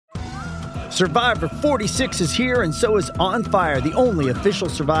Survivor 46 is here, and so is On Fire, the only official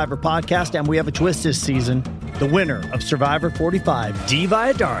Survivor podcast, and we have a twist this season. The winner of Survivor 45, Dee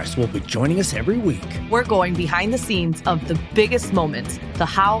Valladares, will be joining us every week. We're going behind the scenes of the biggest moments, the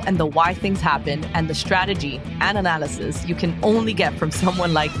how and the why things happen, and the strategy and analysis you can only get from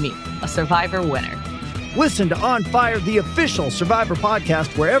someone like me, a Survivor winner. Listen to On Fire, the official Survivor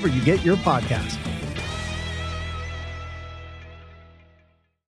podcast, wherever you get your podcast.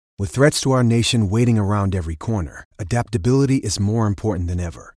 With threats to our nation waiting around every corner, adaptability is more important than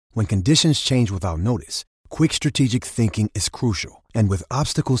ever. When conditions change without notice, quick strategic thinking is crucial. And with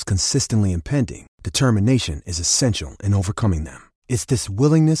obstacles consistently impending, determination is essential in overcoming them. It's this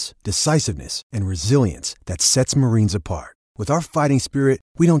willingness, decisiveness, and resilience that sets Marines apart. With our fighting spirit,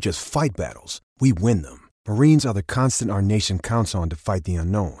 we don't just fight battles, we win them. Marines are the constant our nation counts on to fight the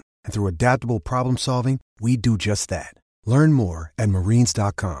unknown. And through adaptable problem solving, we do just that. Learn more at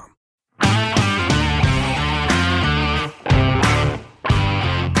marines.com.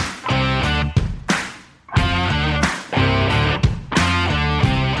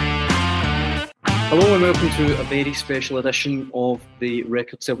 Hello and welcome to a very special edition of the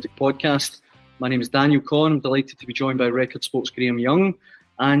Record Celtic podcast. My name is Daniel Conn. I'm delighted to be joined by Record Sports' Graham Young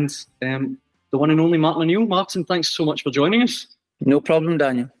and the one and only Martin O'Neill. Martin, thanks so much for joining us. No problem,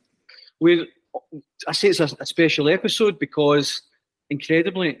 Daniel. I say it's a special episode because,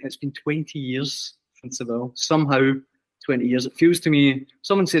 incredibly, it's been 20 years from Seville. Somehow, 20 years. It feels to me,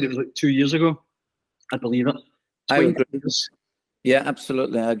 someone said it was like 2 years ago. I believe it. I agree. Years. Yeah,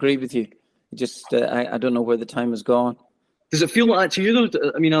 absolutely. I agree with you. Just, I don't know where the time has gone. Does it feel like that to you,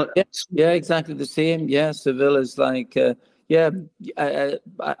 though? I mean, yeah, exactly the same. Yeah, Seville is like, I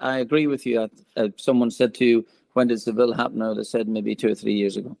agree with you. Someone said to you, when did Seville happen? I would have said maybe 2 or 3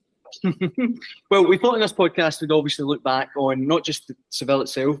 years ago. Well, we thought in this podcast we'd obviously look back on not just the Seville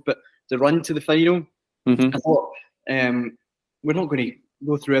itself, but the run to the final. Mm-hmm. I thought we're not going to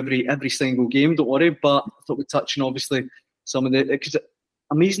go through every single game, don't worry, but I thought we'd touch on obviously some of the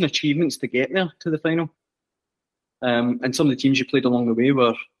amazing achievements to get there to the final. And some of the teams you played along the way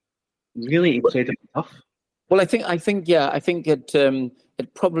were really incredibly tough. Well, I think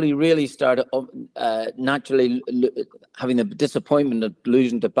it probably really started naturally having the disappointment of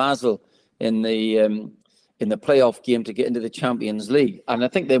losing to Basel in the playoff game to get into the Champions League, and I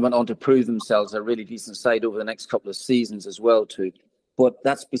think they went on to prove themselves a really decent side over the next couple of seasons as well too. But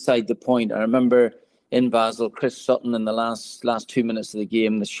that's beside the point. I remember in Basel, Chris Sutton in the last 2 minutes of the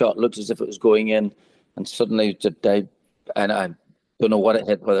game, the shot looked as if it was going in, and suddenly I don't know what it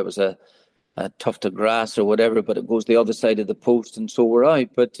hit, whether it was a tuft of grass or whatever, but it goes the other side of the post, and so we're out.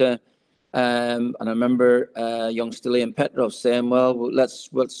 But and I remember young Stilian Petrov saying, "Well, let's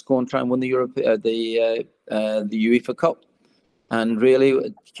go and try and win the UEFA Cup," and really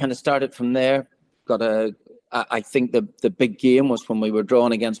it kind of started from there. I think the big game was when we were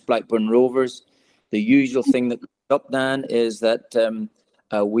drawn against Blackburn Rovers. The usual thing that comes up then is that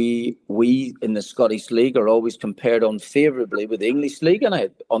we in the Scottish League are always compared unfavourably with the English League, and I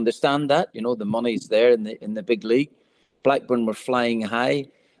understand that. You know, the money's there in the big league. Blackburn were flying high,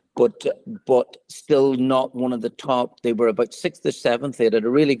 but still not one of the top. They were about 6th or 7th. They had a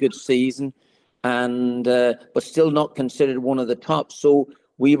really good season, and but still not considered one of the top. So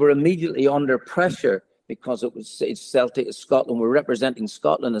we were immediately under pressure because it's Celtic, it's Scotland. We're representing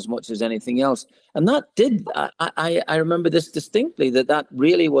Scotland as much as anything else. And that did, I remember this distinctly, that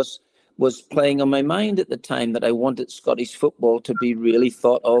really was playing on my mind at the time, that I wanted Scottish football to be really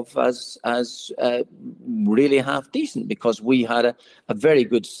thought of as really half decent, because we had a very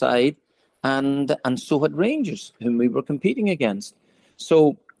good side, and so had Rangers, whom we were competing against.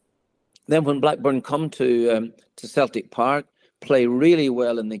 So then when Blackburn come to Celtic Park, play really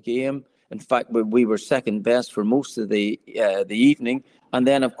well in the game. In fact, we were second best for most of the evening. And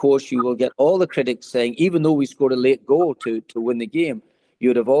then, of course, you will get all the critics saying, even though we scored a late goal to win the game,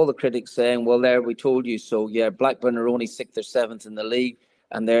 you'd have all the critics saying, well, there, we told you so. Yeah, Blackburn are only 6th or 7th in the league,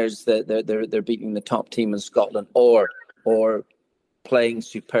 and they're beating the top team in Scotland, or playing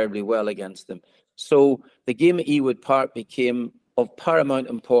superbly well against them. So the game at Ewood Park became of paramount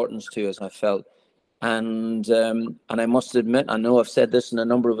importance to us, I felt. And I must admit, I know I've said this on a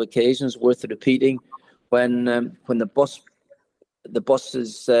number of occasions, worth repeating. When the bus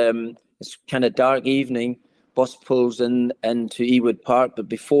is it's kind of dark evening, bus pulls into Ewood Park, but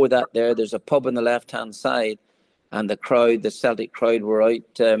before that, there's a pub on the left-hand side, and the Celtic crowd were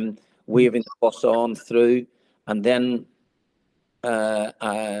out waving the bus on through, and then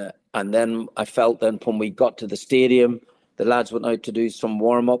I felt then when we got to the stadium, the lads went out to do some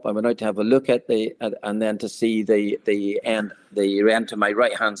warm up. I went out to have a look at and then to see the end to my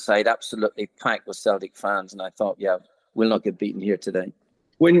right hand side, absolutely packed with Celtic fans. And I thought, yeah, we'll not get beaten here today.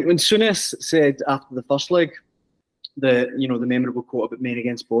 When Souness said after the first leg, the memorable quote about men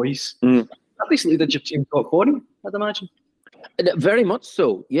against boys, that basically did your team top 40, I'd imagine. Very much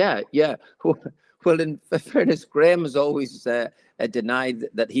so, yeah. Well, in fairness, Graham has always denied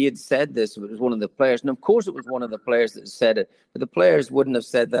that he had said this. It was one of the players, and of course it was one of the players that said it. But the players wouldn't have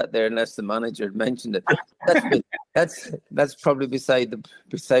said that there unless the manager had mentioned it. That's probably beside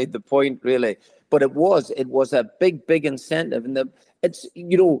the point, really. But it was a big incentive, and it's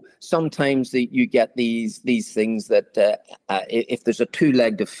sometimes you get these things that if there's a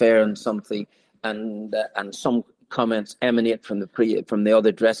two-legged affair on something, and some comments emanate from the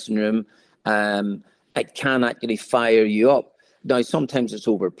other dressing room, it can actually fire you up. Now, sometimes it's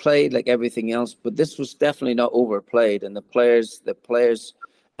overplayed like everything else, but this was definitely not overplayed. And the players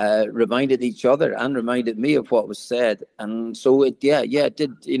reminded each other and reminded me of what was said. And so it did,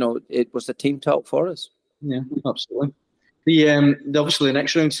 it was a team talk for us. Yeah, absolutely. The obviously the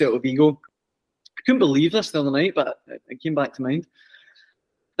next round, Celtic Vigo. I couldn't believe this the other night, but it came back to mind.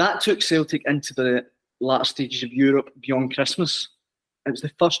 That took Celtic into the latter stages of Europe beyond Christmas. It was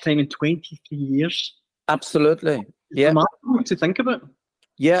the first time in 23 years. Absolutely. It's remarkable to think about.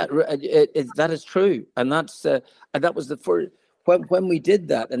 Yeah, that is true. And that was the first, when we did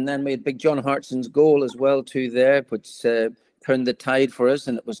that, and then we had big John Hartson's goal as well too there, which turned the tide for us,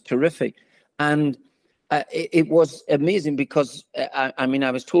 and it was terrific. And it was amazing because,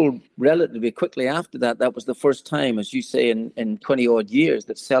 I was told relatively quickly after that was the first time, as you say, in 20-odd years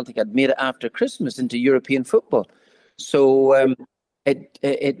that Celtic had made it after Christmas into European football. So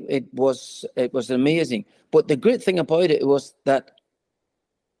it was amazing. But the great thing about it was that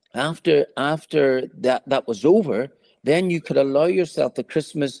after that was over, then you could allow yourself the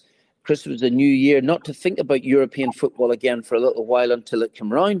Christmas and New Year not to think about European football again for a little while until it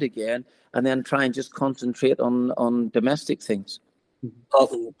came round again, and then try and just concentrate on domestic things.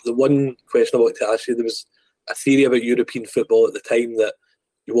 Martin, the one question I wanted to ask you, there was a theory about European football at the time that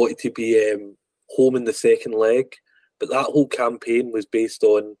you wanted to be home in the second leg, but that whole campaign was based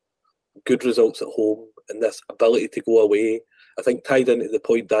on good results at home and this ability to go away. I think tied into the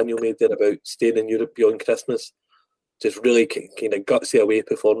point Daniel made there about staying in Europe beyond Christmas, just really kind of gutsy away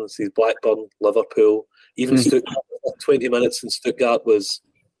performances. Blackburn, Liverpool, even Stuttgart. 20 minutes in Stuttgart was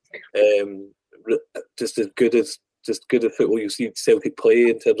just as good as football you see Celtic play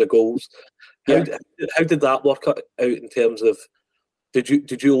in terms of goals. How did that work out in terms of? Did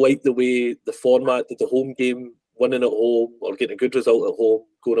you like the way the format? Did the home game, winning at home or getting a good result at home,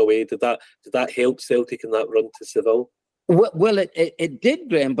 going away, did that help Celtic in that run to Seville? Well, it did,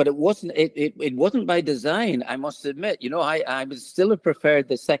 Graham, but it wasn't by design. I must admit, I would still have preferred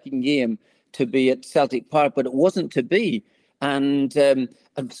the second game to be at Celtic Park, but it wasn't to be. And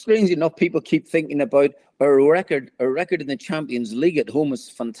strangely enough, people keep thinking about our record in the Champions League at home is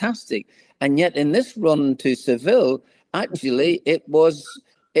fantastic, and yet in this run to Seville, actually, it wasn't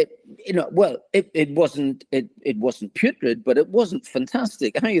putrid, but it wasn't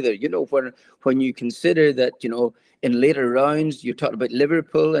fantastic either. When you consider that, in later rounds you're talking about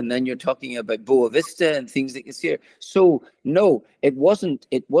Liverpool, and then you're talking about Boa Vista and things like this here. So no, it wasn't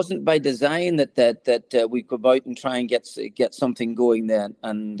by design that we go out and try and get something going then.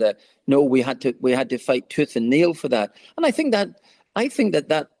 And no, we had to fight tooth and nail for that. And I think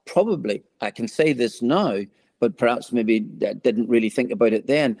that probably, I can say this now, but perhaps maybe didn't really think about it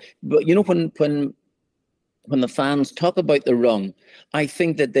then. But when the fans talk about the run, I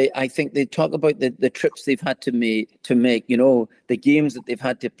think they talk about the trips they've had to make, the games that they've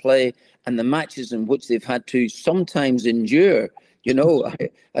had to play, and the matches in which they've had to sometimes endure,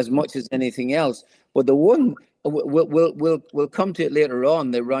 as much as anything else. But the one we'll come to it later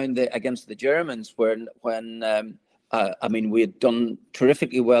on, the round against the Germans, when we had done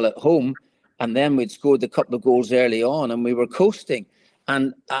terrifically well at home. And then we'd scored a couple of goals early on, and we were coasting,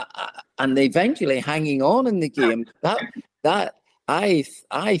 and eventually hanging on in the game. That I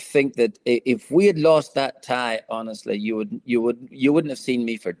think that if we had lost that tie, honestly, you wouldn't have seen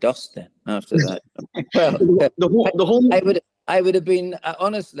me for dust then. After that, well, I would have been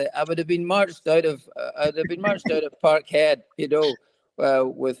honestly, I would have been marched out of Parkhead,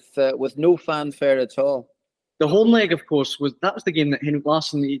 with no fanfare at all. The home leg, of course, was the game that Henrik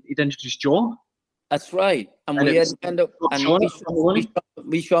Larsson he'd introduced Jaw. That's right, and we had end up. And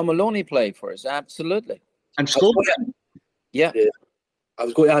we saw Maloney play for us, absolutely. And Sloan. Yeah. I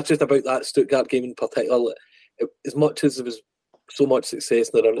was going to ask just about that Stuttgart game in particular. As much as there was so much success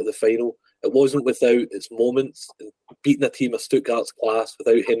in the run to the final, it wasn't without its moments. And beating a team of Stuttgart's class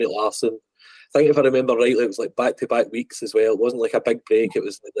without Henrik Larsson, I think if I remember rightly, it was like back-to-back weeks as well. It wasn't like a big break. It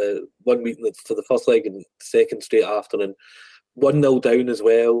was the 1 week for the first leg and the second straight after, and 1-0 down as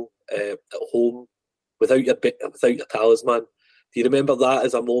well at home without your talisman. Do you remember that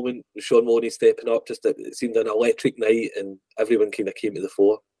as a moment with Sean Mooney stepping up? Just it seemed an electric night, and everyone kind of came to the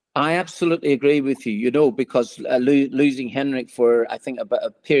fore. I absolutely agree with you, because losing Henrik for, I think, about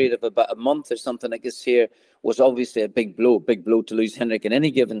a period of about a month or something like this here was obviously a big blow to lose Henrik at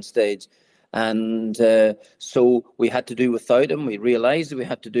any given stage. And so we had to do without him. We realised we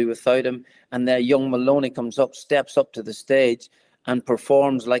had to do without him. And there young Maloney steps up to the stage and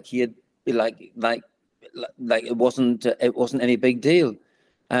performs like he had, like it wasn't any big deal.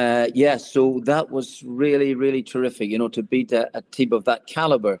 So that was really, really terrific, to beat a team of that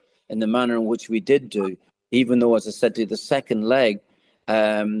caliber in the manner in which we did do, even though, as I said to you, the second leg,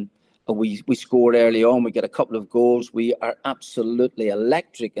 we scored early on. We get a couple of goals. We are absolutely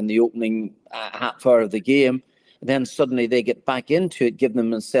electric in the opening half hour of the game. And then suddenly they get back into it, giving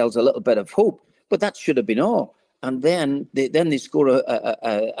themselves a little bit of hope. But that should have been all. And then they score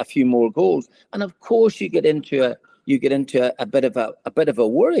a few more goals. And of course, you get into a bit of a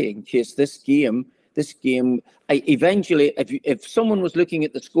worry in case this game. Eventually, if someone was looking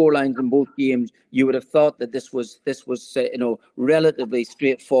at the scorelines in both games, you would have thought that this was relatively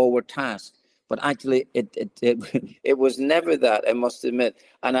straightforward task. But actually, it was never that, I must admit.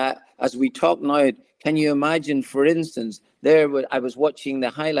 And as we talk now, can you imagine, for instance, I was watching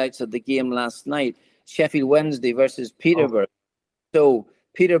the highlights of the game last night, Sheffield Wednesday versus Peterborough. So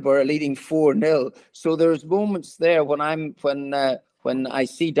Peterborough leading 4-0. So there's moments there when I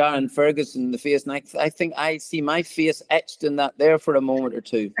see Darren Ferguson in the face, and I think I see my face etched in that there for a moment or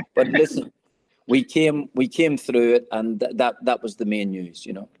two. But listen, we came through it, and that was the main news,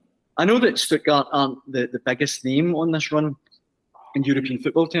 I know that Stuttgart aren't the biggest name on this run in European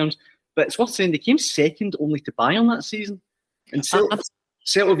football terms, but it's worth saying they came second only to Bayern that season. And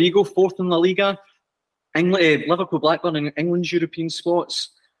Celtic Vigo, fourth in La Liga. Liverpool, Blackburn in England's European spots.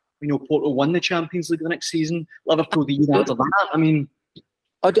 Porto won the Champions League the next season. Liverpool the year after that. I mean,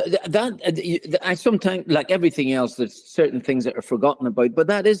 I sometimes, like everything else, there's certain things that are forgotten about, but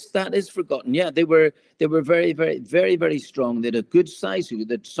that is forgotten. Yeah, they were very, very, very, very strong. They had a good size. They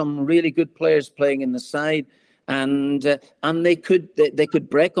had some really good players playing in the side, and they could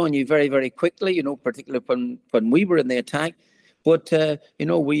break on you very, very quickly. Particularly when we were in the attack, but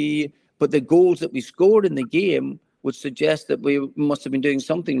But the goals that we scored in the game would suggest that we must have been doing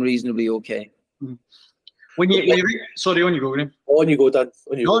something reasonably okay. Mm-hmm. Sorry, on you go, Graham. On you go, Dan.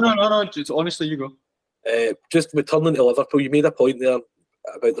 No. Honestly, you go. Just returning to Liverpool, you made a point there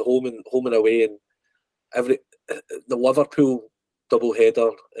about the home and away, and the Liverpool double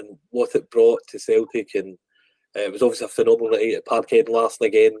header and what it brought to Celtic, and it was obviously a phenomenal night at Parkhead. Larson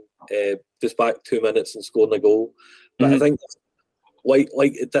again, just back 2 minutes and scoring a goal. But I think,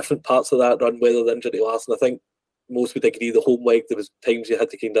 like different parts of that run, whether the injury to Larson, I think most would agree the home leg, there was times you had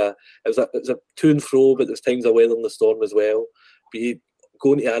to it was a to and fro, but there was times of weather in the storm as well. But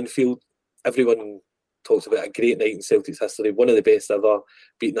going to Anfield, everyone talks about a great night in Celtic's history, one of the best ever,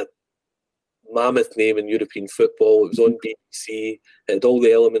 beating a mammoth name in European football. It was on BBC, it had all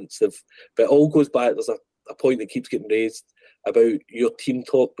the elements of, but it all goes back, there's a point that keeps getting raised about your team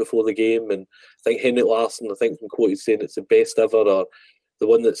talk before the game, and I think Henrik Larsson, from quoted saying it's the best ever, or the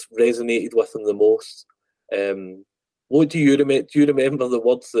one that's resonated with him the most. What do you remember? Do you remember the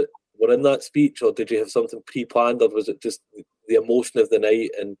words that were in that speech, or did you have something pre-planned, or was it just the emotion of the night?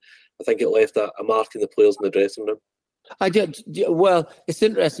 And I think it left a mark in the players in the dressing room. I did. Well, it's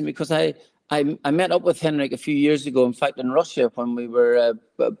interesting because I met up with Henrik a few years ago, in fact, in Russia, when we were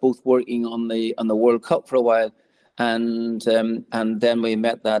both working on the World Cup for a while, and then we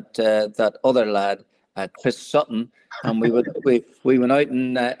met that other lad, Chris Sutton, and we went out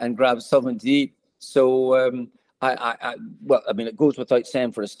and grabbed something to eat. So it goes without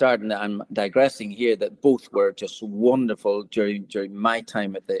saying for a start, and I'm digressing here, that both were just wonderful during my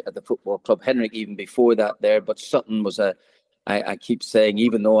time at the football club. Henrik even before that there, but Sutton was I keep saying,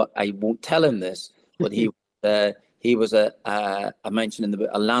 even though I won't tell him this, but he was I mentioned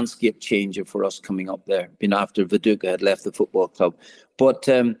a landscape changer for us coming up there, after Viduka had left the football club. But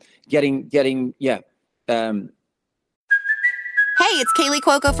Hey, it's Kaylee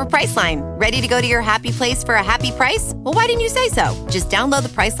Cuoco for Priceline. Ready to go to your happy place for a happy price? Well, why didn't you say so? Just download the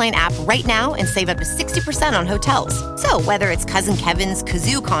Priceline app right now and save up to 60% on hotels. So whether it's Cousin Kevin's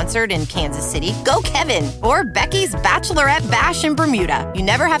Kazoo Concert in Kansas City, go Kevin, or Becky's Bachelorette Bash in Bermuda, you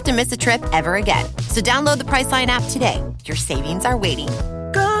never have to miss a trip ever again. So download the Priceline app today. Your savings are waiting.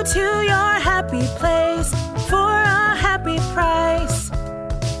 Go to your happy place for a happy price.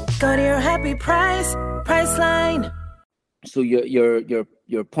 Go to your happy price, Priceline. So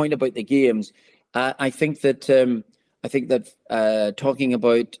your point about the games, I think that talking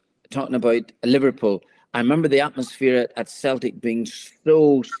about Liverpool, I remember the atmosphere at Celtic being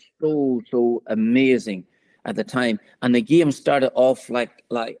so amazing at the time, and the game started off like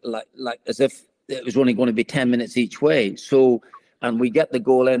as if it was only going to be 10 minutes each way. So, and we get the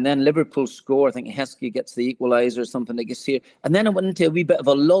goal, and then Liverpool score. I think Heskey gets the equaliser or something like this here, and then it went into a wee bit of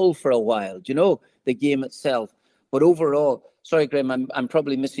a lull for a while. The game itself. But overall, sorry, Graham, I'm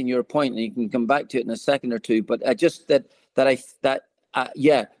probably missing your point, and you can come back to it in a second or two. But I just you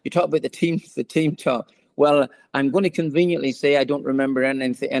talk about the team talk. Well, I'm going to conveniently say I don't remember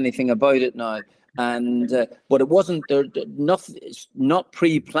anything about it now, and but it wasn't not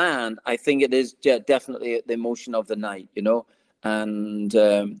pre-planned. I think it is definitely the emotion of the night,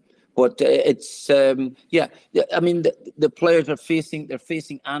 and. But it's I mean the players they're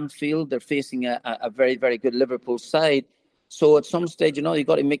facing Anfield, they're facing a very, very good Liverpool side. So at some stage, you've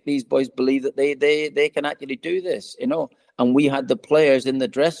got to make these boys believe that they can actually do this, And we had the players in the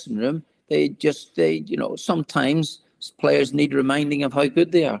dressing room. Sometimes players need reminding of how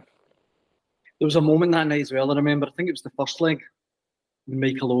good they are. There was a moment that night as well. I remember. I think it was the first leg.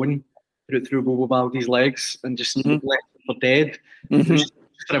 Michael Owen threw it through Bobo Baldi's legs and just left it for dead. Mm-hmm.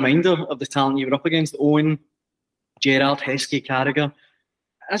 Just a reminder of the talent you were up against: Owen, Gerrard, Heskey, Carragher.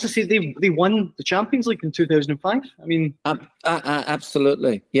 As I said, they won the Champions League in 2005. I mean,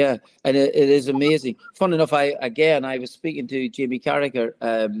 absolutely, yeah, and it is amazing. Fun enough, I was speaking to Jamie Carragher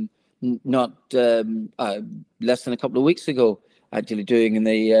not less than a couple of weeks ago, actually doing in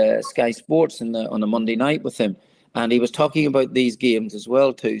the Sky Sports on a Monday night with him, and he was talking about these games as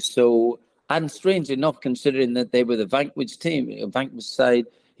well too. So. And strangely enough, considering that they were the vanquished side,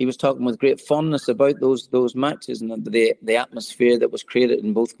 he was talking with great fondness about those matches and the atmosphere that was created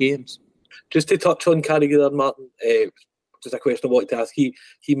in both games. Just to touch on Carragher there, Martin, just a question I wanted to ask. He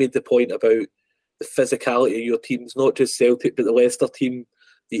made the point about the physicality of your teams, not just Celtic, but the Leicester team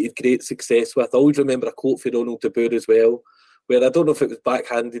that you had great success with. I always remember a quote from Ronald de Boer as well, where I don't know if it was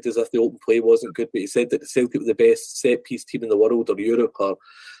backhanded as if the open play wasn't good, but he said that the Celtic were the best set-piece team in the world or Europe, or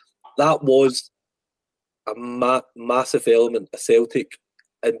that was a massive element of Celtic.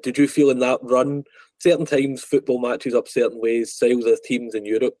 And did you feel in that run, certain times football matches up certain ways, styles of teams in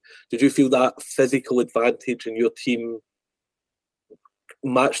Europe, did you feel that physical advantage in your team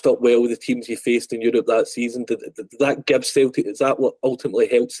matched up well with the teams you faced in Europe that season? Did that give Celtic, is that what ultimately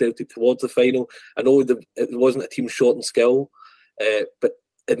helped Celtic towards the final? I know it wasn't a team short in skill, but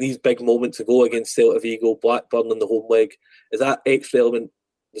in these big moments to go against Celta Vigo, Blackburn in the home leg, is that extra element,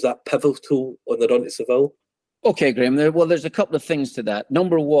 was that pivotal on the run to Seville? Okay, Graham. There's a couple of things to that.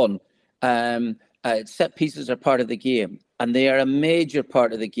 Number one, set pieces are part of the game, and they are a major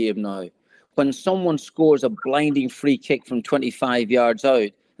part of the game now. When someone scores a blinding free kick from 25 yards out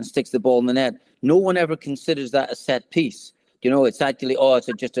and sticks the ball in the net, no one ever considers that a set piece. It's actually, it's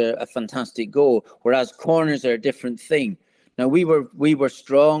just a fantastic goal, whereas corners are a different thing. Now, we were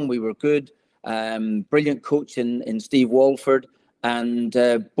strong, we were good, brilliant coach in Steve Walford. And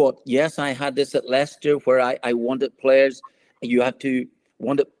but yes, I had this at Leicester where I wanted players. You have to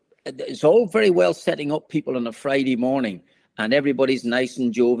want it. It's all very well setting up people on a Friday morning, and everybody's nice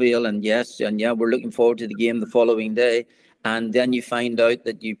and jovial, and we're looking forward to the game the following day. And then you find out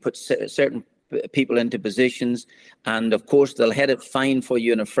that you put certain people into positions, and of course they'll head it fine for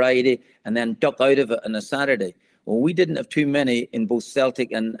you on a Friday, and then duck out of it on a Saturday. Well, we didn't have too many in both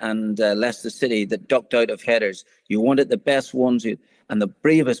Celtic and Leicester City that ducked out of headers. You wanted the best ones and the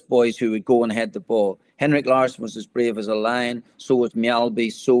bravest boys who would go and head the ball. Henrik Larsson was as brave as a lion. So was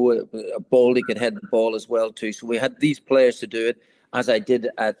Mjalby. So Baldy could head the ball as well too. So we had these players to do it, as I did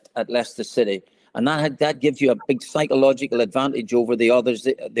at Leicester City. And that gives you a big psychological advantage over the others,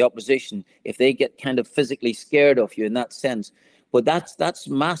 the opposition, if they get kind of physically scared of you in that sense. But that's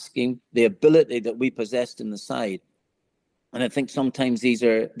masking the ability that we possessed in the side. And I think sometimes these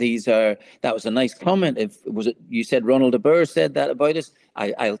are that was a nice comment. You said Ronald de Boer said that about us,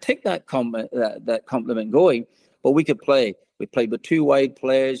 I'll take that compliment going. But we could play. We played with two wide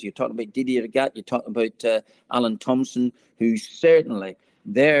players. You're talking about Didier Regat, you're talking about Alan Thompson, who certainly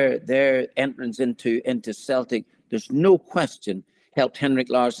their entrance into Celtic, there's no question, helped Henrik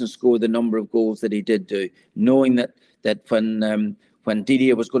Larsson score the number of goals that he did do, knowing that when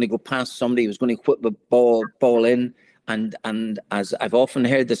Didier was going to go past somebody, he was going to whip the ball in. And as I've often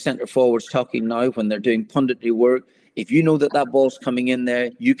heard the centre forwards talking now when they're doing punditry work, if you know that ball's coming in there,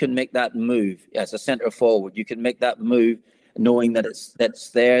 you can make that move as a centre forward. You can make that move knowing that that's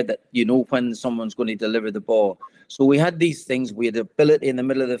there, that you know when someone's going to deliver the ball. So we had these things. We had ability in the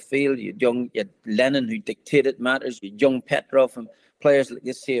middle of the field. You had Lennon, who dictated matters. You had young Petrov and players like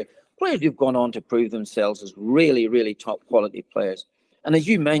this here. Players who've gone on to prove themselves as really, really top quality players. And as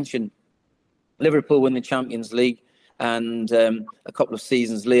you mentioned, Liverpool win the Champions League, and a couple of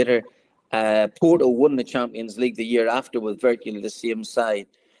seasons later, Porto won the Champions League the year after with virtually the same side.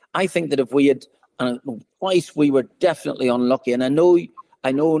 I think that if we had, twice we were definitely unlucky. And I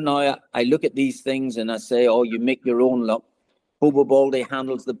know now I look at these things and I say, oh, you make your own luck. Bobo Balde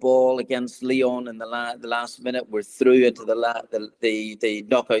handles the ball against Lyon in the last minute. We're through into the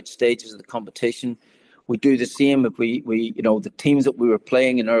knockout stages of the competition. We do the same if we the teams that we were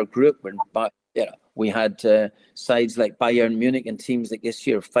playing in our group we had sides like Bayern Munich and teams like this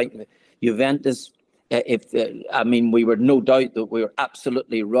year fighting with Juventus. We were no doubt that we were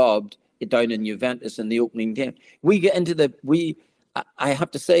absolutely robbed down in Juventus in the opening game. We get into I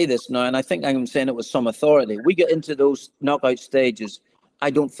have to say this now, and I think I'm saying it with some authority. We get into those knockout stages. I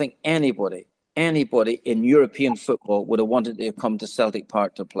don't think anybody in European football would have wanted to come to Celtic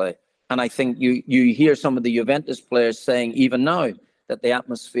Park to play. And I think you hear some of the Juventus players saying even now that the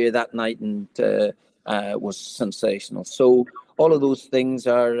atmosphere that night was sensational. So all of those things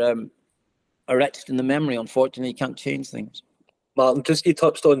are etched in the memory. Unfortunately, you can't change things. Martin, just you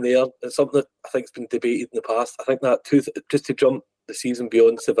touched on there, it's something that I think has been debated in the past. I think that just to jump the season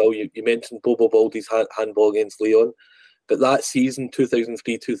beyond Seville, you mentioned Bobo Baldi's handball against Lyon, but that season,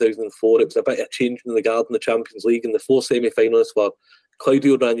 2003-2004, it was a bit of a change in the guard in the Champions League, and the four semi-finalists were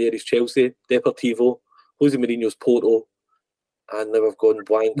Claudio Ranieri's Chelsea, Deportivo, Jose Mourinho's Porto, and now I've gone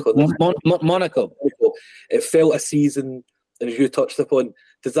blank on Monaco. It felt a season, and as you touched upon,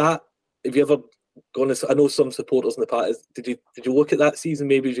 have you ever gone? I know some supporters in the past. Did you look at that season?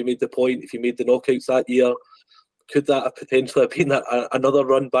 Maybe as you made the point, if you made the knockouts that year, could that have potentially been another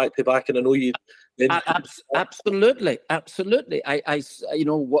run back to back? And I know you. Absolutely. I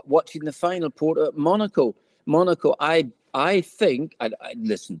watching the final Porto at Monaco. I think.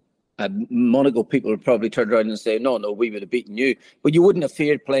 Listen. Monaco people would probably turn around and say, no, we would have beaten you. But you wouldn't have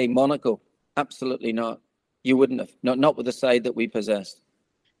feared playing Monaco. Absolutely not. You wouldn't have. Not with the side that we possessed.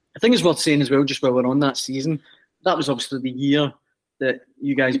 I think it's worth saying as well, just while we're on that season, that was obviously the year that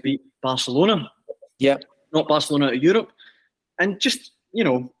you guys beat Barcelona. Yeah. Not Barcelona out of Europe. And just,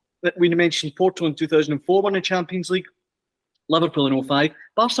 we mentioned Porto in 2004 won the Champions League, Liverpool in 2005,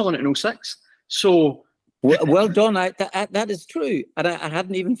 Barca won it in 2006. So... Well done. That is true. And I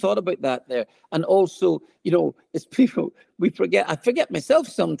hadn't even thought about that there. And also, it's people, I forget myself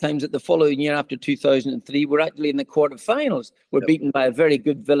sometimes that the following year after 2003, we're actually in the quarterfinals. We're beaten by a very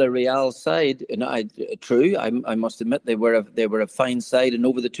good Villarreal side. And I must admit they were a fine side, and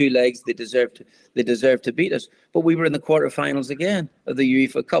over the two legs they deserved to beat us. But we were in the quarterfinals again of the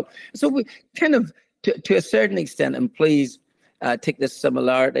UEFA Cup. So we kind of, to a certain extent, and please take this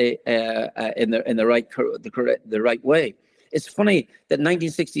similarity in the right way. It's funny that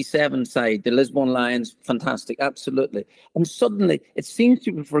 1967 side, the Lisbon Lions, fantastic, absolutely. And suddenly it seems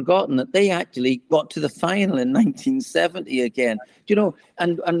to be forgotten that they actually got to the final in 1970 again. And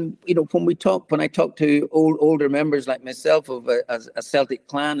when I talk to older members like myself of a Celtic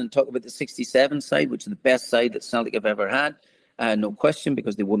clan and talk about the 67 side, which is the best side that Celtic have ever had, no question,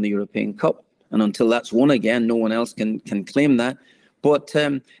 because they won the European Cup. And until that's won again, no one else can claim that. But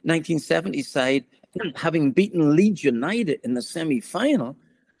 1970 side, having beaten Leeds United in the semi-final,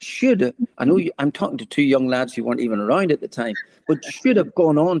 I'm talking to two young lads who weren't even around at the time, but should have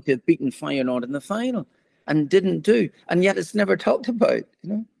gone on to have beaten Feyenoord in the final and didn't do. And yet it's never talked about.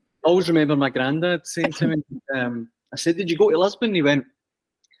 I always remember my granddad saying to me, I said, did you go to Lisbon? He went,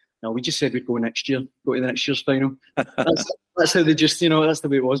 no, we just said we'd go next year, go to the next year's final. That's how they just, that's the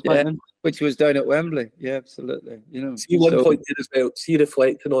way it was back then. Which was down at Wembley. Yeah, absolutely. See, one point there as well, see,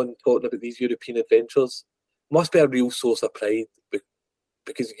 reflecting on talking about these European adventures, must be a real source of pride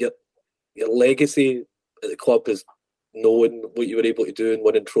because your legacy at the club is knowing what you were able to do and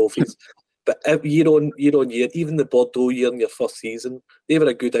winning trophies. But year on year, even the Bordeaux year in your first season, they were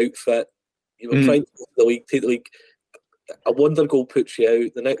a good outfit. You were trying to go to the league, take the league. A wonder goal puts you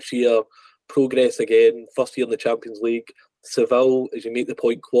out. The next year, progress again. First year in the Champions League. Seville, as you make the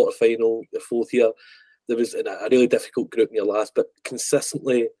point, quarter-final. The fourth year, there was a really difficult group in your last, but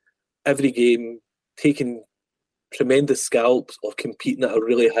consistently, every game, taking tremendous scalps of competing at a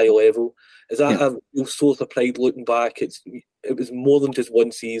really high level. Is that a real source of pride looking back? It was more than just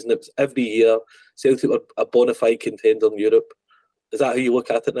one season. It was every year. Celtic were a bona fide contender in Europe. Is that how you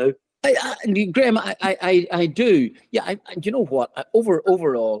look at it now? Graham, I do. Yeah, you know what?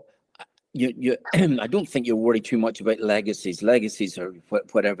 Overall, I don't think you worry too much about legacies. Legacies are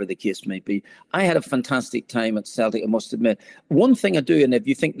whatever the case may be. I had a fantastic time at Celtic, I must admit. One thing I do, and if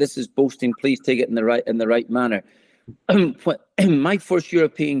you think this is boasting, please take it in the right manner. My first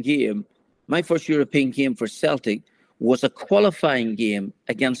European game for Celtic was a qualifying game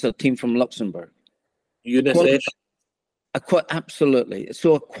against a team from Luxembourg. Absolutely.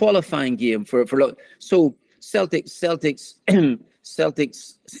 So a qualifying game for so Celtic's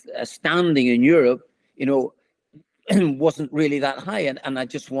standing in Europe, wasn't really that high, and I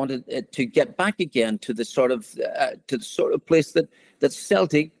just wanted it to get back again to the sort of place that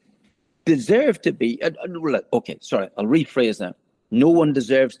Celtic deserve to be. Okay, sorry, I'll rephrase that. No one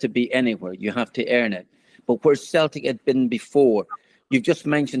deserves to be anywhere. You have to earn it. But where Celtic had been before, you've just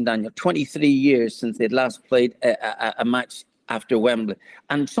mentioned, Daniel, 23 years since they'd last played a match after Wembley.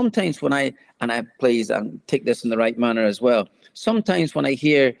 And sometimes when I please take this in the right manner as well, sometimes when I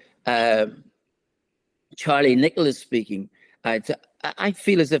hear Charlie Nicholas speaking, I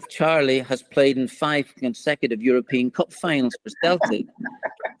feel as if Charlie has played in 5 consecutive European Cup finals for Celtic.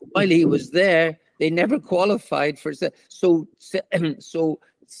 While he was there, they never qualified for. So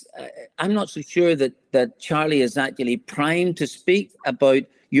I'm not so sure that Charlie is actually primed to speak about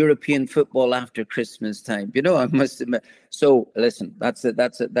European football after Christmas time. I must admit. So listen, that's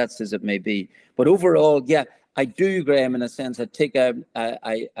as it may be. But overall, yeah, I do, Graham. In a sense, I take a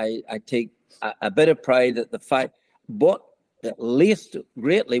bit of pride at the fact, but at least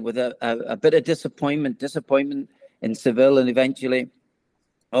greatly with a bit of disappointment in Seville, and eventually,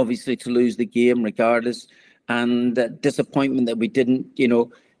 obviously, to lose the game regardless, and disappointment that we didn't.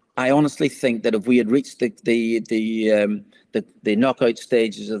 I honestly think that if we had reached the knockout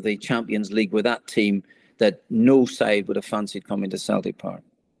stages of the Champions League with that team, that no side would have fancied coming to Celtic Park.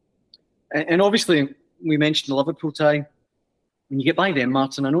 And obviously, we mentioned the Liverpool tie. When you get by them,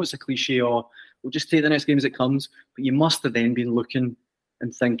 Martin, I know it's a cliche, or we'll just take the next game as it comes, but you must have then been looking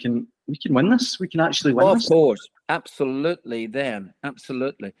and thinking, we can win this. We can actually win this. Of course. Absolutely, then.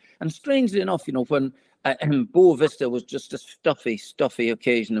 Absolutely. And strangely enough, when Boa Vista was just a stuffy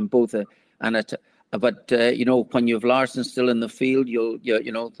occasion in both. But when you have Larson still in the field,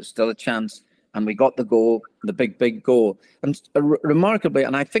 there's still a chance. And we got the goal, the big goal. And remarkably,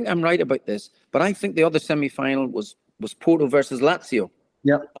 and I think I'm right about this, but I think the other semi-final was Porto versus Lazio.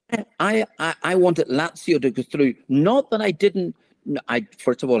 Yeah. I wanted Lazio to go through. Not that I didn't.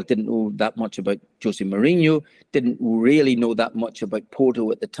 First of all, didn't know that much about Jose Mourinho. Didn't really know that much about Porto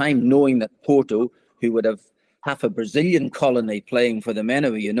at the time, knowing that Porto, who would have half a Brazilian colony playing for them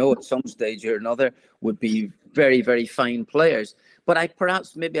anyway, at some stage or another, would be very, very fine players. But I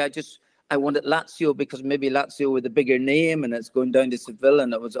wanted Lazio because maybe Lazio with a bigger name and it's going down to Seville,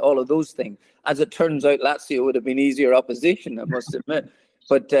 and it was all of those things. As it turns out, Lazio would have been easier opposition, I must admit.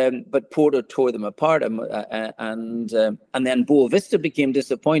 But Porto tore them apart, and then Boa Vista became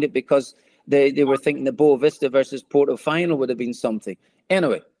disappointed because they were thinking the Boa Vista versus Porto final would have been something.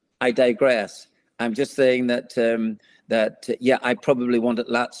 Anyway, I digress. I'm just saying that I probably wanted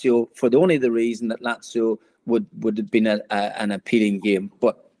Lazio for the reason that Lazio would have been an appealing game,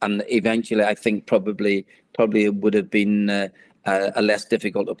 and eventually I think probably it would have been a less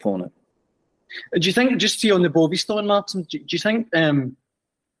difficult opponent. Do you think, just see on the Boa Vista one, Martin, do you think,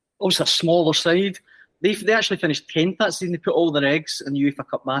 obviously a smaller side, they actually finished 10th that season, they put all their eggs in the UEFA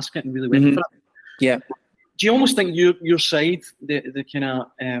Cup basket and really went for it? Yeah. Do you almost think your side, the kind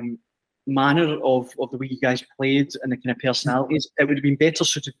of manner of the way you guys played and the kind of personalities, it would have been better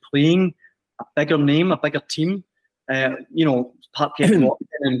suited playing a bigger name, a bigger team, rather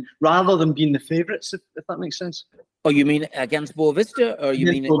than being the favourites, if that makes sense? Oh, you mean against Boa Vista, or you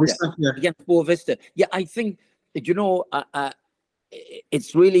mean against Boa Vista? Yeah, I think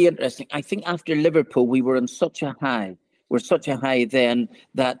it's really interesting. I think after Liverpool, we were on such a high. We're such a high then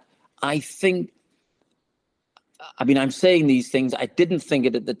that I think. I mean, I'm saying these things. I didn't think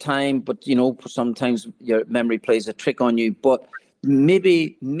it at the time, but sometimes your memory plays a trick on you. But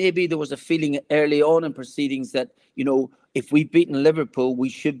maybe there was a feeling early on in proceedings that if we've beaten Liverpool, we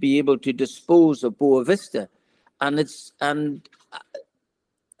should be able to dispose of Boa Vista, and I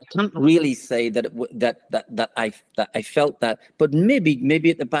can't really say that I felt that, but maybe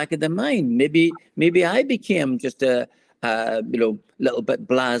at the back of the mind, maybe I became just a little bit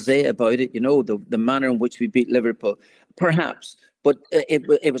blasé about it, the manner in which we beat Liverpool, perhaps. But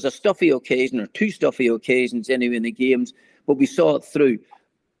it was a stuffy occasion, or 2 stuffy occasions anyway in the games, but we saw it through.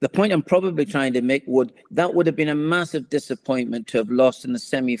 The point I'm probably trying to make would have been a massive disappointment to have lost in the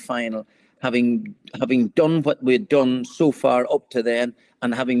semi-final, having done what we had done so far up to then,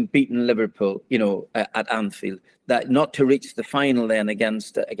 and having beaten Liverpool, at Anfield. that not to reach the final then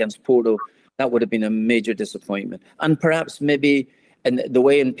against Porto, that would have been a major disappointment. And perhaps maybe, and the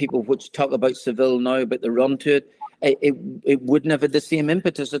way in people which talk about Seville now, about the run to it wouldn't have had the same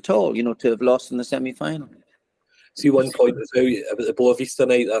impetus at all, to have lost in the semi-final. See, one point as well about the Boavista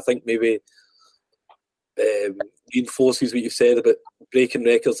night, I think maybe reinforces what you said about breaking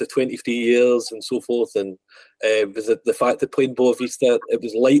records of 23 years and so forth, and was the fact that playing Boavista, it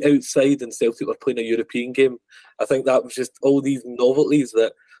was light outside and Celtic were playing a European game. I think that was just all these novelties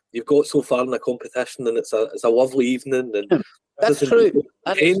that you've got so far in the competition, and it's a lovely evening. And that's true.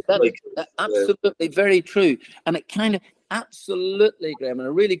 That is absolutely very true. And it kind of, absolutely, Graham, and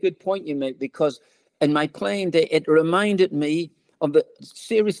a really good point you make, because in my playing day, it reminded me of the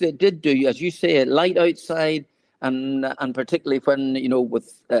series they did do, as you say, light outside, and particularly when,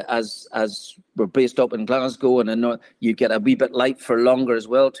 with as we're based up in Glasgow, and I know you get a wee bit light for longer as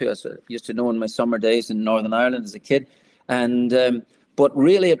well too, as I used to know in my summer days in Northern Ireland as a kid. And but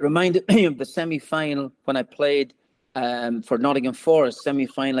really it reminded me of the semi-final when I played for Nottingham Forest,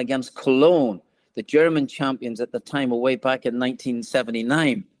 semi-final against Cologne, the German champions at the time, away back in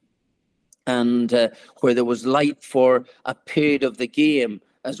 1979. And where there was light for a period of the game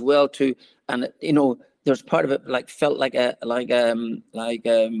as well too, and there's part of it felt like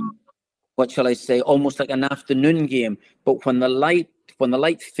what shall I say, almost like an afternoon game. But when the light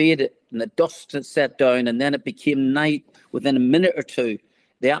faded and the dust had set down, and then it became night within a minute or two,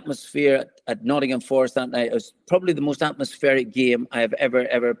 the atmosphere at Nottingham Forest that night was probably the most atmospheric game I have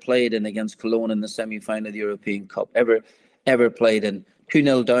ever played in against Cologne in the semi-final of the European Cup, ever played in.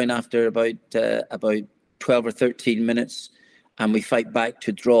 2-0 down after about 12 or 13 minutes, and we fight back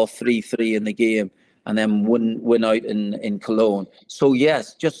to draw 3-3 in the game, and then win out in Cologne. So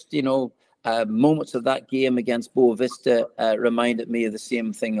yes, just moments of that game against Boavista reminded me of the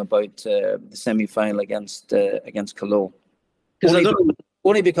same thing about the semi-final against Cologne.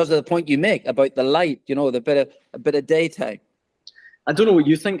 Only because of the point you make about the light, a bit of daytime. I don't know what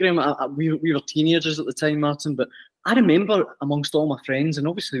you think, Graham. We were teenagers at the time, Martin, but I remember amongst all my friends, and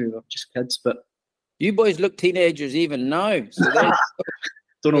obviously we were just kids, but you boys look teenagers even now. So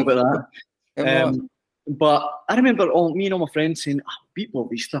don't know about that. But I remember me and all my friends saying, beat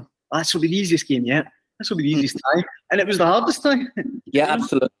Boavista. This will be the easiest game yet. This will be the easiest tie. And it was the hardest tie. Yeah,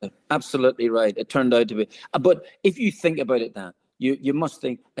 absolutely. Absolutely right. It turned out to be. But if you think about it, Dan, you must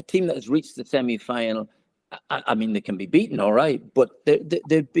think a team that has reached the semi-final, I mean, they can be beaten, all right, but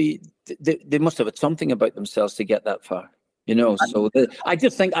they must have had something about themselves to get that far, So I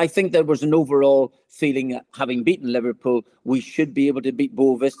think there was an overall feeling that having beaten Liverpool, we should be able to beat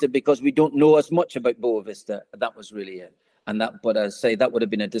Boavista because we don't know as much about Boavista. That was really it. But I say that would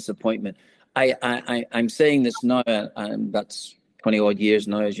have been a disappointment. I'm saying this now, and that's 20 odd years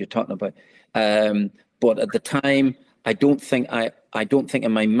now, as you're talking about. But at the time, I don't think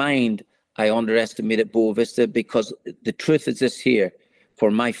in my mind I underestimated Boavista, because the truth is this here.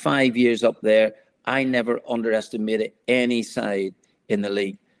 For my 5 years up there, I never underestimated any side in the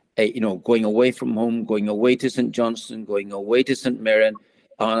league. Going away from home, going away to St Johnstone, going away to St Mirren.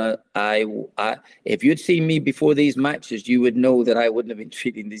 If you'd seen me before these matches, you would know that I wouldn't have been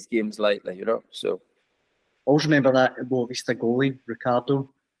treating these games lightly. So, I always remember that Boavista goalie,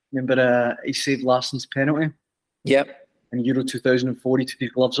 Ricardo. Remember he saved Larsson's penalty. Yep. In Euro 2004, he took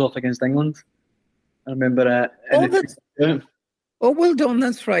his gloves off against England. I remember. Well done.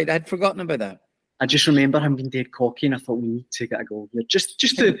 That's right. I'd forgotten about that. I just remember him being dead cocky, and I thought we need to get a goal here, just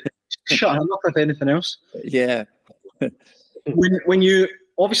to shut him up, if anything else. Yeah. when you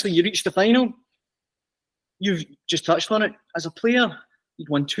obviously you reach the final, you've just touched on it. As a player, you'd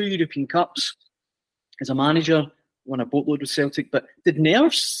won 2 European Cups. As a manager, won a boatload with Celtic. But did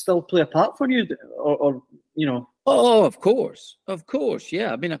nerves still play a part for you, or? Oh, of course,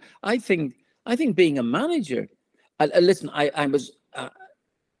 yeah. I mean, I think being a manager. Listen,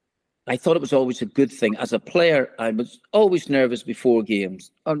 I thought it was always a good thing. As a player, I was always nervous before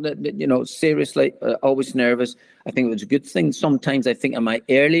games. Seriously, always nervous. I think it was a good thing. Sometimes I think in my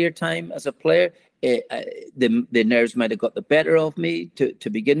earlier time as a player, the nerves might have got the better of me to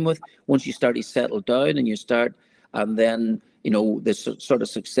begin with. Once you start to settle down and then, the sort of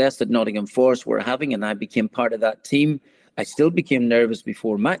success that Nottingham Forest were having, and I became part of that team, I still became nervous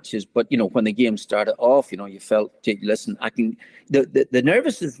before matches. But, when the game started off, you felt, listen, the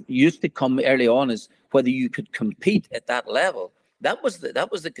nervousness used to come early on is whether you could compete at that level. That was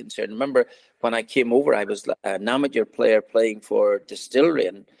the concern. Remember, when I came over, I was an amateur player playing for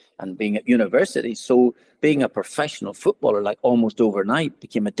Distillery and being at university. So being a professional footballer, like almost overnight,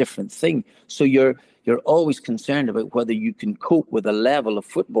 became a different thing. So you're always concerned about whether you can cope with the level of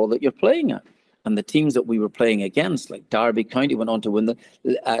football that you're playing at. And the teams that we were playing against, like Derby County, went on to win.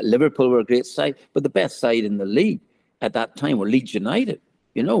 Liverpool were a great side, but the best side in the league at that time were Leeds United.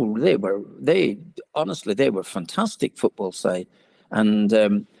 You know, they were a fantastic football side, and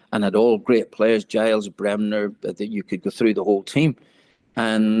had all great players, Giles, Bremner, that you could go through the whole team.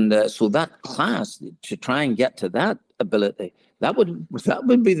 And so that class, to try and get to that ability, that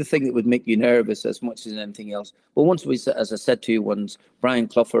would be the thing that would make you nervous as much as anything else. But once we, as I said to you, once Brian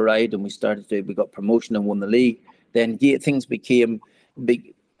Clough arrived and we got promotion and won the league, then things became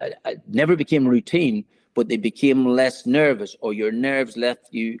big. Never became routine, but they became less nervous, or your nerves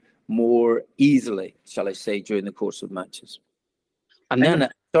left you more easily, shall I say, during the course of matches. And then,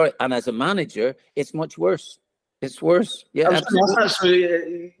 and as a manager, it's much worse. It's worse. Yeah, so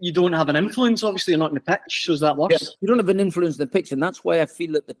you don't have an influence. Obviously, you're not in the pitch. So is that worse? Yeah, you don't have an influence in the pitch, and that's why I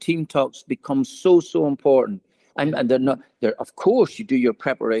feel that the team talks become so important. And they're not. Of course, you do your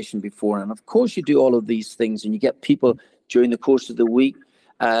preparation before, and of course, you do all of these things, and you get people during the course of the week,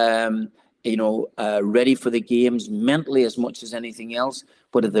 ready for the games mentally as much as anything else.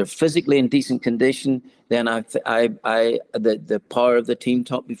 But if they're physically in decent condition, then the power of the team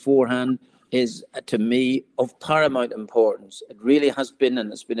talk beforehand is, to me, of paramount importance. It really has been,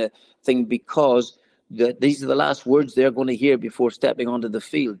 and it's been a thing, because these are the last words they're going to hear before stepping onto the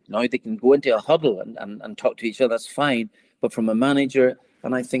field. Now they can go into a huddle and talk to each other, that's fine. But from a manager,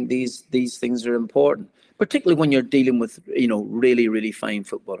 and I think these things are important, particularly when you're dealing with, really, really fine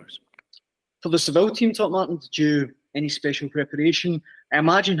footballers. For the Seville team talk, Martin, did you any special preparation? I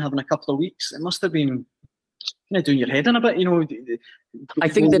imagine having a couple of weeks, it must have been kind of doing your head in a bit, I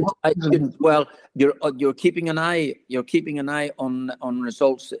think that you're keeping an eye on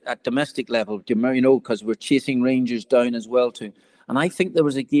results at domestic level, because we're chasing Rangers down as well too. And I think there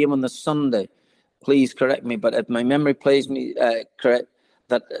was a game on the Sunday. Please correct me, but if my memory plays me correct,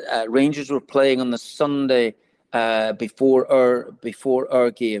 that Rangers were playing on the Sunday before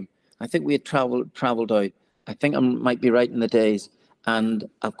our game. I think we had travelled out. I think I might be right in the days, and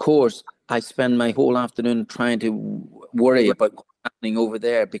of course, I spend my whole afternoon trying to worry about what's happening over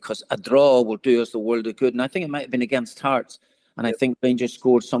there, because a draw will do us the world of good. And I think it might have been against Hearts. And I think Rangers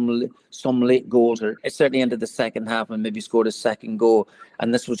scored some late goals, or it certainly ended the second half and maybe scored a second goal.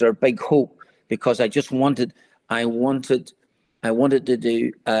 And this was our big hope, because I wanted to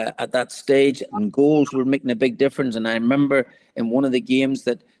do at that stage, and goals were making a big difference. And I remember in one of the games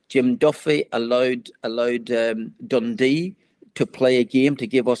that Jim Duffy allowed Dundee to play a game to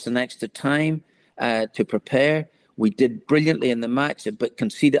give us an extra time to prepare. We did brilliantly in the match, but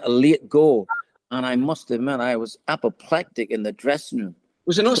conceded a late goal. And I must admit, I was apoplectic in the dressing room.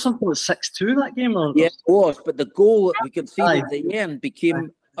 Was it not something like 6-2 that game? Or? Yeah, it was. But the goal that we conceded at the end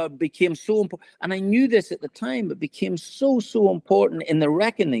became so important. And I knew this at the time. It became so important in the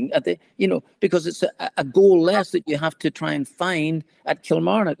reckoning because it's a goal less that you have to try and find at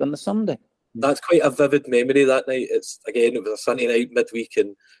Kilmarnock on the Sunday. That's quite a vivid memory that night. It was a Sunday night midweek,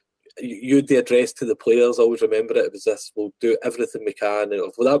 and you had the address to the players. I always remember it. It was this: we'll do everything we can.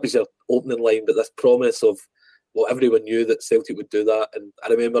 And, that was your opening line, but this promise of, everyone knew that Celtic would do that. And I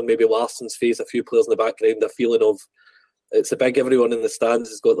remember maybe Larsson's face, a few players in the background, a feeling of, it's a big, everyone in the stands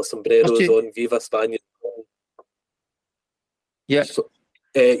has got their sombreros on, Viva España. Yeah. So,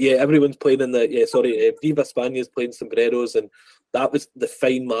 everyone's playing in Viva España's playing sombreros, and that was the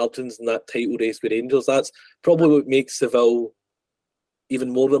fine margins in that title race with Rangers. That's probably what makes Seville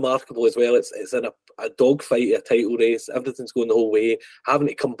even more remarkable as well. It's in a dogfight, a title race. Everything's going the whole way. Having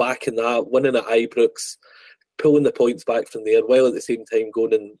to come back in that, winning at Ibrox, pulling the points back from there, while at the same time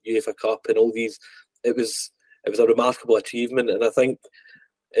going in UEFA Cup and all these. It was a remarkable achievement, and I think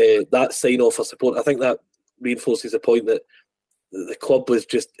that sign off for support. I think that reinforces the point that the club was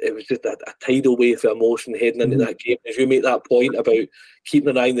just a tidal wave of emotion heading into that game. As you make that point about keeping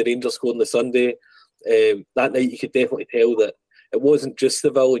an eye on the Rangers score on the Sunday, that night you could definitely tell that it wasn't just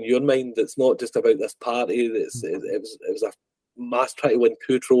Seville in your mind. It's not just about this party. It was a mass try to win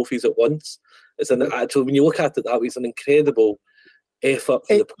 2 trophies at once. When you look at it that way, it's an incredible effort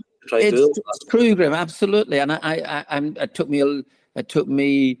for the to try to do it. It's true, Graham, absolutely. And it took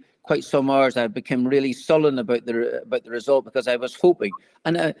me quite some hours. I became really sullen about the result, because I was hoping,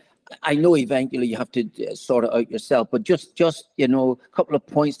 and I know eventually you have to sort it out yourself, but just a couple of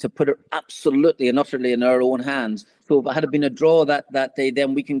points to put it absolutely and utterly in our own hands. So if it had been a draw that day,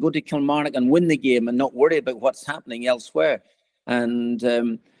 then we can go to Kilmarnock and win the game and not worry about what's happening elsewhere. And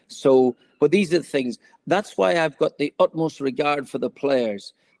but these are the things. That's why I've got the utmost regard for the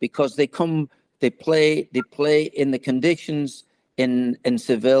players, because they play in the conditions in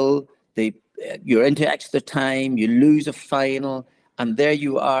Seville. You're into extra time, you lose a final, and there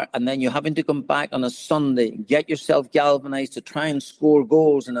you are, and then you're having to come back on a Sunday, get yourself galvanized to try and score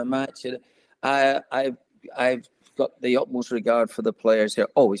goals in a match. I've got the utmost regard for the players here.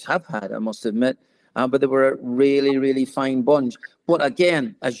 Always have had, I must admit. But they were a really, really fine bunch. But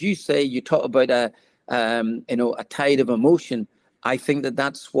again, as you say, you talk about a tide of emotion. I think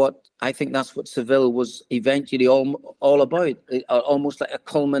that's what Seville was eventually all about. Almost like a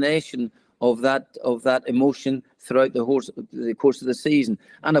culmination of that emotion throughout the course of the season.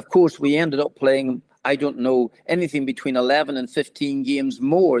 And of course, we ended up playing, I don't know, anything between 11 and 15 games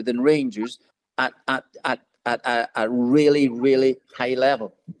more than Rangers at a really, really high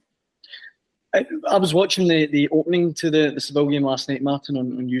level. I was watching the opening to the Seville game last night, Martin,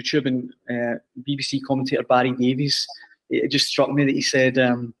 on YouTube, and BBC commentator Barry Davies, it just struck me that he said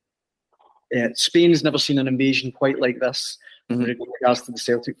Spain's never seen an invasion quite like this with regards to the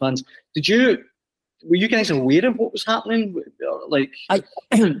Celtic fans. Were you guys aware of what was happening?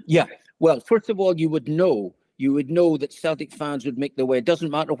 Yeah. Well, first of all, you would know that Celtic fans would make their way. It doesn't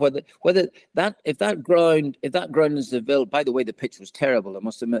matter if that ground in Seville. By the way, the pitch was terrible, I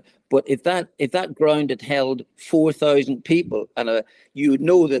must admit. But if that ground had held 4,000 people, and you would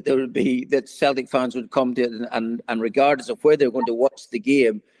know that Celtic fans would come to it, and regardless of where they're going to watch the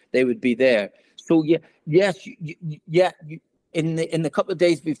game, they would be there. So in the couple of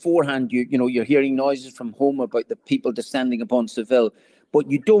days beforehand, you're hearing noises from home about the people descending upon Seville,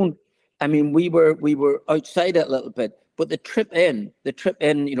 but you don't. I mean, we were outside it a little bit, but the trip in,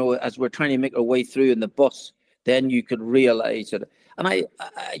 as we're trying to make our way through in the bus, then you could realize it. And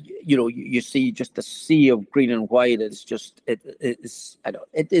you see just the sea of green and white. It's just,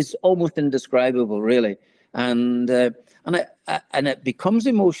 it is almost indescribable, really. And it becomes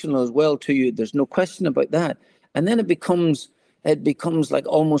emotional as well to you. There's no question about that. And then it becomes like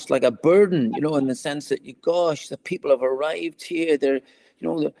almost like a burden, in the sense that the people have arrived here.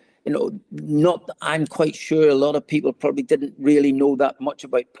 I'm quite sure a lot of people probably didn't really know that much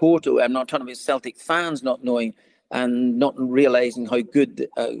about Porto. I'm not talking about Celtic fans not knowing and not realising how good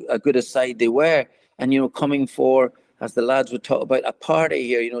a side they were. And, coming for, as the lads would talk about, a party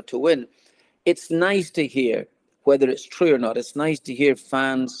here, to win. It's nice to hear, whether it's true or not, it's nice to hear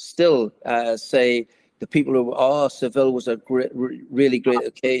fans still say, the people who, Seville was a really great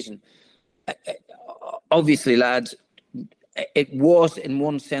occasion. Obviously, lads, it was in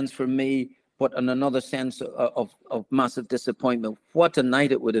one sense for me, but in another sense of massive disappointment. What a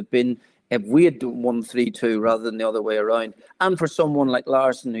night it would have been if we had won 3-2 rather than the other way around. And for someone like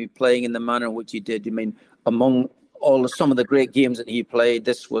Larsson, who playing in the manner in which he did, among some of the great games that he played,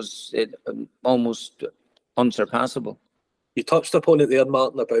 this was almost unsurpassable. You touched upon it there,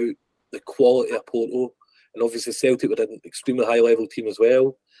 Martin, about the quality of Porto, and obviously Celtic were an extremely high-level team as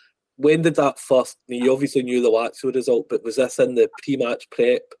well. When did that first? You obviously knew the Lazio result, but was this in the pre-match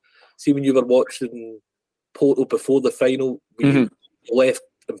prep? See, when you were watching Porto before the final, were you left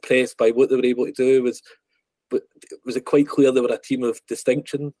impressed by what they were able to do? Was it quite clear they were a team of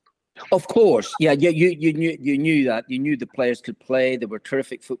distinction? Of course, yeah. You knew that. You knew the players could play. They were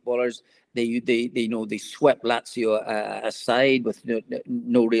terrific footballers. They swept Lazio aside with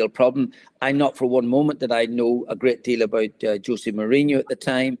no real problem. Not for one moment did I know a great deal about Jose Mourinho at the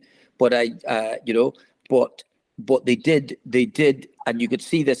time, but but they did, and you could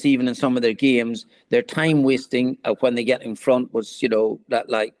see this even in some of their games. Their time wasting when they get in front was that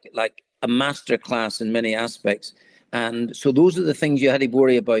like a masterclass in many aspects. And so those are the things you had to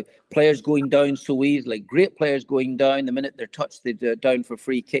worry about. Players going down so easily, great players going down. The minute they're touched, they're down for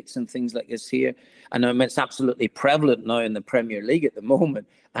free kicks and things like this here. And it's absolutely prevalent now in the Premier League at the moment.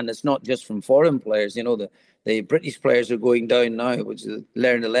 And it's not just from foreign players. The British players are going down now, which is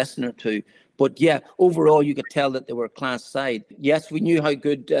learn a lesson or two. But yeah, overall, you could tell that they were a class side. Yes, we knew how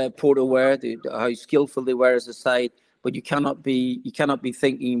good Porto were, how skillful they were as a side. But you cannot be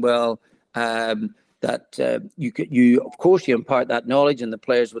thinking, well, that you of course you impart that knowledge, and the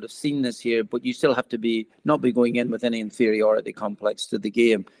players would have seen this here, but you still have to not be going in with any inferiority complex to the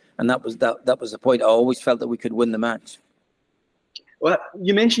game, and that was the point. I always felt that we could win the match. Well,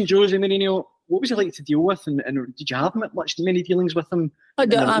 you mentioned Jose Mourinho. What was it like to deal with, and did you have many dealings with him? I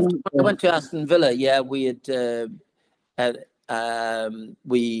went to Aston Villa. Yeah, we had The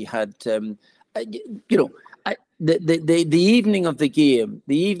evening of the game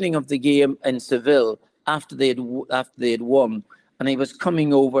in Seville, after they had won, and he was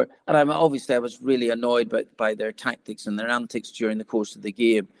coming over, and I was really annoyed by their tactics and their antics during the course of the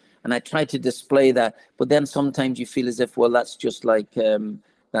game, and I tried to display that, but then sometimes you feel as if, well, that's just like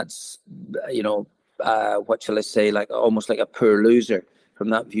what shall I say, like almost like a poor loser from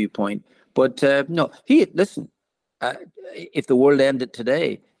that viewpoint. But no, listen. if the world ended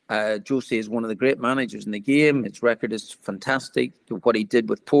today, Jose is one of the great managers in the game. His record is fantastic. What he did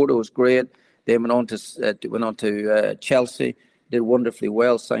with Porto was great. They went on to Chelsea, did wonderfully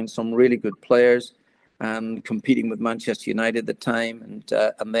well, signed some really good players, and competing with Manchester United at the time,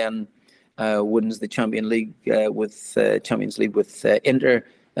 and then wins the Champions League with Inter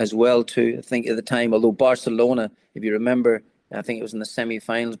as well too. I think at the time, although Barcelona, if you remember, I think it was in the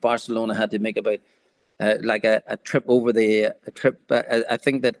semi-finals, Barcelona had to make about a trip over I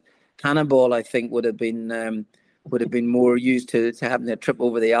think that Cannonball, I think, would have been more used to having a trip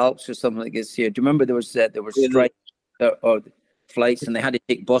over the Alps or something like this here. Do you remember there was strikes or flights, and they had to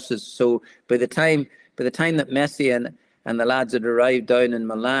take buses? So by the time that Messi and the lads had arrived down in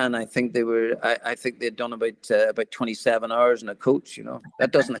Milan, I think they'd done about 27 hours in a coach.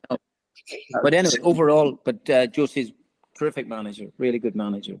 That doesn't help. But anyway, overall, Jose's terrific manager, really good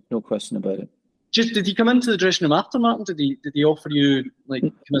manager, no question about it. Did he come into the dressing room after, Martin? Did he offer you like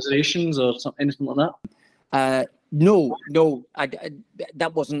commiserations or anything like that? No.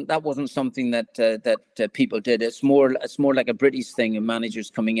 That wasn't something that people did. It's more like a British thing, and managers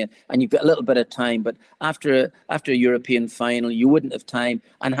coming in, and you've got a little bit of time. But after a European final, you wouldn't have time.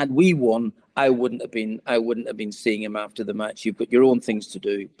 And had we won, I wouldn't have been seeing him after the match. You've got your own things to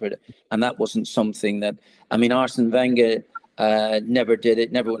do, and that wasn't something that. I mean, Arsene Wenger never did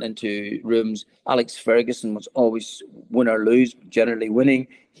it. Never went into rooms. Alex Ferguson was always win or lose, generally winning.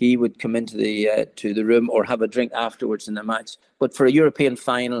 He would come into the room or have a drink afterwards in the match. But for a European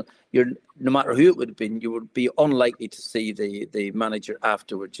final, no matter who it would have been, you would be unlikely to see the manager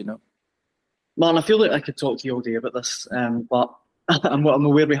afterwards. Man, I feel like I could talk to you all day about this, but I'm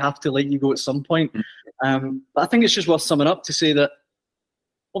aware we have to let you go at some point. But I think it's just worth summing up to say that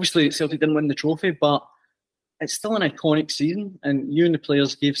obviously Celtic didn't win the trophy, but it's still an iconic season, and you and the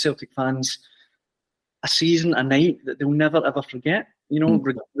players gave Celtic fans a season, a night that they'll never ever forget.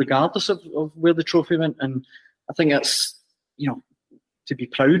 Regardless of where the trophy went, and I think that's to be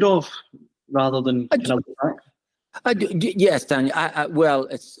proud of rather than yes, Daniel. I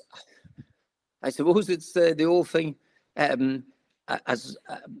suppose it's the old thing.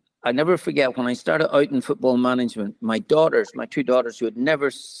 I never forget when I started out in football management, my two daughters who had never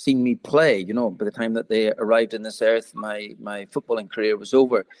seen me play, by the time that they arrived in this earth, my footballing career was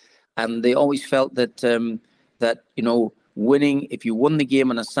over. And they always felt that winning, if you won the game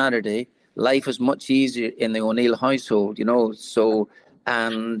on a Saturday, life is much easier in the O'Neill household, So,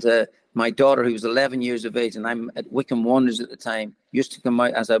 and my daughter, who was 11 years of age, and I'm at Wycombe Wanderers at the time, used to come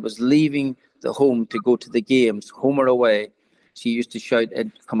out as I was leaving the home to go to the games, home or away. She used to shout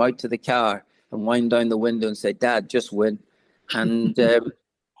and come out to the car and wind down the window and say, "Dad, just win." And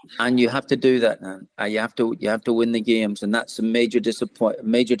and you have to do that, man. You have to win the games, and that's a major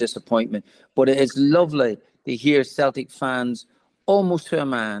disappointment. But it is lovely to hear Celtic fans, almost to a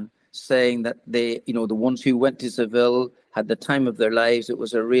man, saying that they, the ones who went to Seville had the time of their lives. It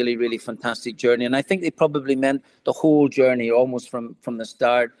was a really, really fantastic journey, and I think they probably meant the whole journey, almost from the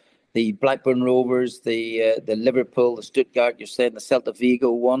start. The Blackburn Rovers, the Liverpool, the Stuttgart, you're saying the Celta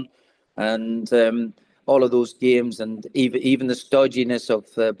Vigo one, and all of those games, and even the stodginess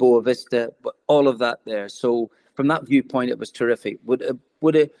of Boa Vista, all of that there. So from that viewpoint, it was terrific. Wouldn't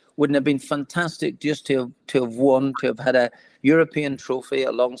it have been fantastic just to have won, to have had a European trophy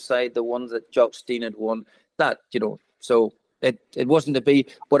alongside the ones that Jock Stein had won? That, so it wasn't to be.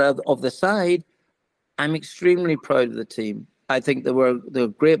 But of the side, I'm extremely proud of the team. I think they were a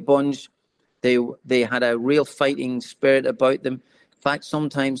great bunch. They had a real fighting spirit about them. In fact,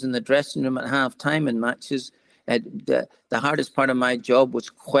 sometimes in the dressing room at half-time in matches, the hardest part of my job was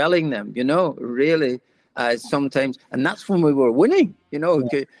quelling them, really, sometimes. And that's when we were winning,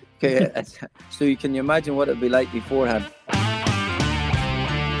 So you can imagine what it'd be like beforehand.